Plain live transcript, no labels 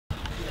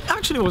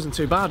Actually, it wasn't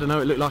too bad. I know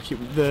it looked like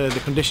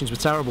the conditions were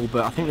terrible,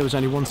 but I think there was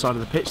only one side of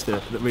the pitch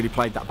that really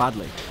played that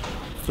badly.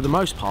 For the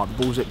most part,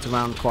 the ball zipped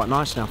around quite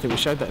nicely. I think we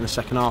showed that in the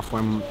second half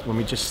when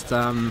we just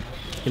didn't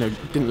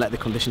let the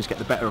conditions get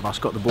the better of us,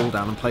 got the ball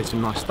down and played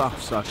some nice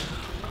stuff. So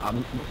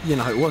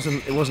it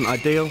wasn't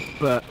ideal,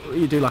 but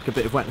you do like a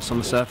bit of wetness on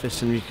the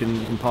surface, and you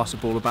can pass the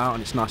ball about,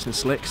 and it's nice and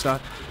slick. So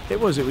it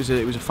was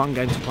a fun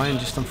game to play, and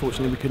just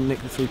unfortunately we couldn't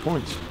nick the 3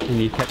 points.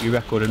 And you kept your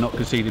record of not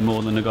conceding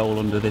more than a goal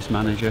under this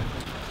manager.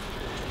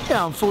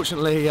 Yeah,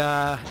 unfortunately,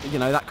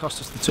 that cost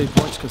us the 2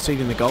 points,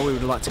 conceding the goal. We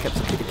would have liked to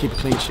keep a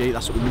clean sheet.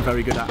 That's what we've been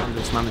very good at under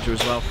this manager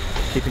as well,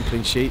 keeping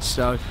clean sheets.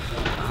 So,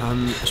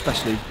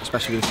 especially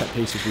with the set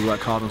pieces, we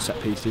work hard on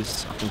set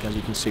pieces. I think, as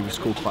you can see, we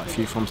scored quite a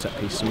few from set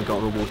pieces, and we got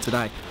a reward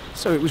today.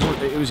 So it was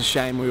a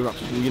shame. We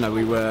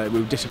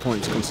were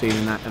disappointed to concede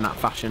in that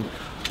fashion.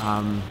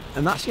 And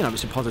that's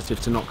it's a positive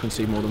to not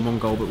concede more than one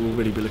goal, but we'll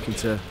really be looking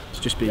to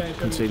just be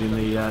conceding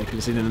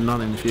a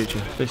none in the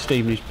future. But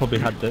Stephen, he's probably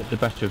had the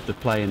better of the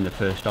play in the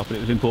first half, but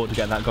it was important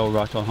to get that goal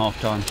right on half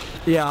time.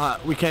 Yeah,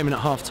 we came in at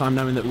half time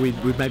knowing that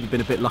we'd maybe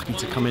been a bit lucky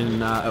to come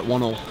in at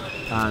 1-1,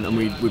 and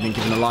we've been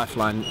given a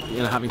lifeline.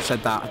 Having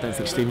said that, I don't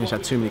think Stevenage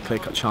had too many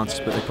clear-cut chances,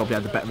 but they probably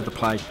had the better of the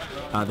play.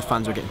 The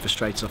fans were getting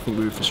frustrated. I think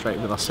we were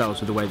frustrated with ourselves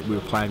with the way that we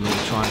were playing. We were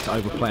trying to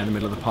overplay in the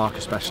middle of the park,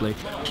 especially.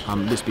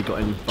 Lisby got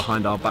in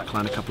behind our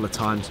backline a couple of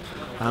times,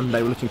 and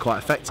they were looking quite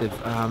effective.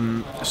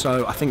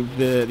 So I think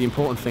the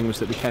important thing was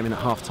that we came in at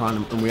half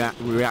time and we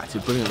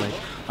reacted brilliantly.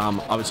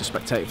 I was a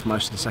spectator for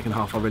most of the second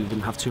half. I really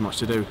didn't have too much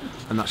to do,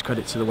 and that's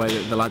credit to the way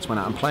that the lads went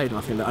out and played. And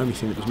I think the only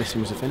thing that was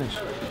missing was the finish.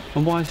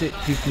 And why is it,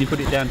 can you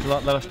put it down to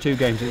like the last 2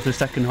 games, it's the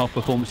second half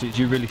performances,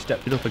 you really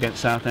stepped it up against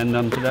Southend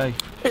and today?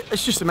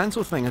 It's just a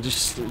mental thing,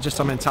 just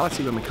our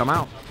mentality when we come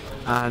out.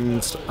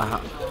 And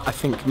I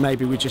think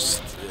maybe we're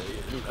just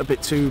a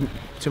bit too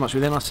much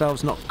within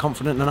ourselves, not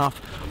confident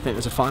enough. I think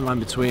there's a fine line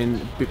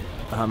between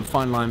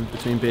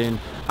being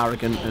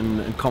arrogant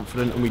and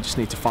confident, and we just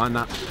need to find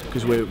that,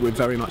 because we're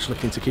very much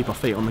looking to keep our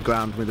feet on the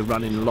ground with the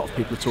running. A lot of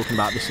people are talking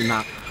about this and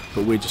that,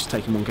 but we're just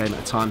taking one game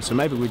at a time. So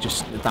maybe we're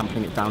just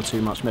dampening it down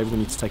too much. Maybe we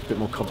need to take a bit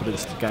more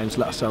confidence to games,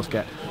 let ourselves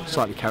get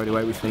slightly carried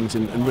away with things,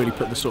 and really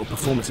put the sort of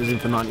performances in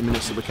for 90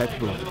 minutes that we're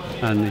capable of.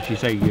 And if you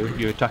say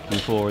your attacking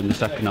 4 in the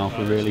second half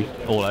were really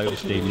all over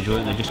Stevenage,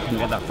 weren't they? Just couldn't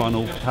get that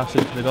final pass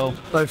into the goal.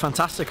 They were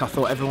fantastic. I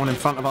thought everyone in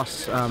front of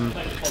us,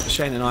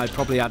 Shane and I,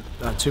 probably had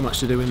too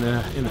much to do in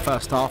the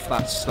first half.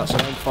 That's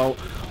our own fault.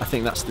 I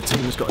think that's the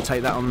team has got to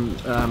take that on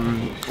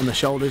their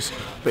shoulders.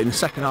 But in the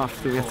second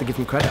half, we have to give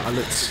them credit. I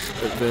looked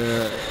at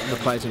the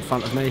players in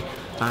front of me,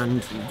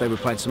 and they were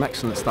playing some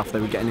excellent stuff. They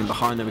were getting in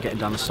behind, they were getting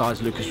down the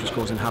sides. Lucas was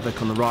causing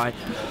havoc on the right,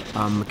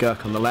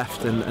 McGurk on the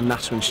left, and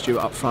Nasser and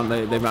Stewart up front.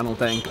 They ran all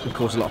day and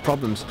caused a lot of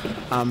problems.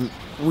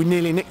 We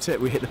nearly nicked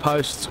it. We hit the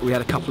post. We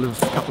had a couple of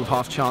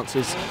half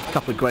chances, a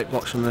couple of great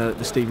blocks from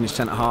the Stevenage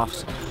centre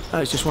halves.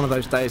 It's just one of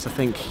those days. I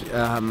think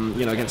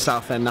against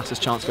Southend, Nasser's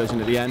chance goes in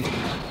at the end.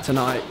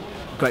 Tonight,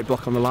 great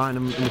block on the line,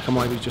 and we come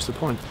away with just a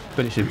point.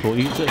 But it's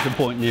important. It's a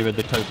point nearer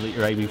the total that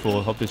you're aiming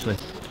for, obviously.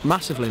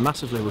 Massively.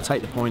 We'll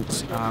take the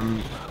points.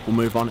 We'll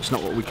move on. It's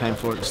not what we came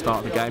for at the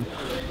start of the game,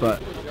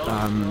 but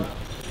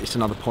it's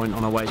another point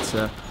on our way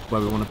to where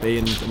we want to be,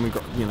 and we've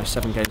got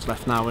 7 games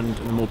left now, and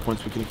the more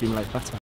points we can accumulate, the better.